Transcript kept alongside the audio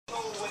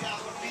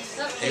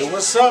Hey,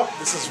 what's up?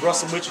 This is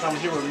Russell Mitchell. I'm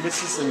here with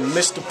Mrs. and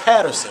Mr.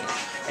 Patterson.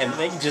 And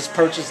they just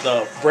purchased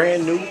a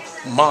brand new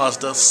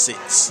Mazda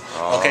 6.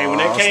 Okay, when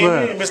they came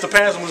in, Mr.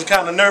 Patterson was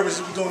kind of nervous.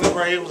 He was doing this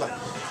right here. He was like,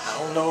 I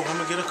don't know if I'm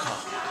going to get a car.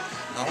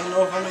 I don't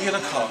know if I'm going to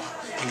get a car.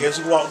 And guess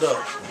who walked up?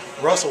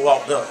 Russell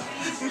walked up.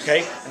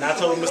 Okay? And I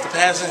told Mr.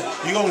 Patterson,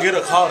 you're going to get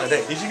a car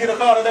today. Did you get a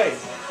car today?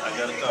 I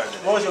got a car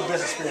today. What was your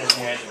best experience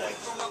you had today?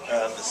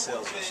 The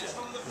salesmanship.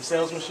 The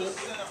salesmanship?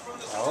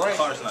 All right. The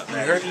car's not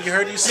bad. You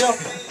heard it yourself.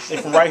 They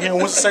from right here in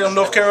Winston-Salem,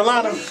 North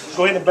Carolina.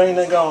 Go ahead and bang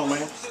that gong,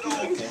 man.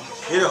 Okay.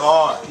 Hit it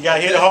hard. You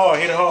gotta hit it hard,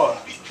 hit it hard.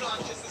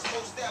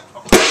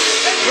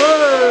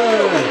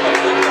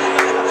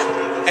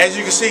 As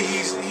you can see,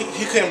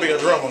 he couldn't be a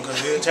drummer because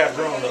he didn't tap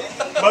drums up.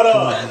 But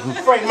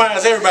Frank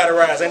Myers, everybody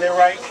rides, ain't that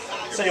right?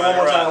 Say it one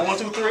more time. 1,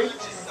 2, 3.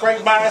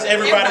 Frank Myers,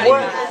 everybody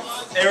what?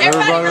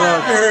 Everybody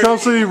rides. Come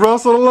see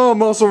Russell the Love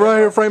Muscle right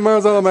here, Frank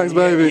Myers Automax,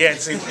 baby. Yeah,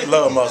 see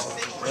Love Muscle.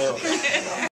 Yeah.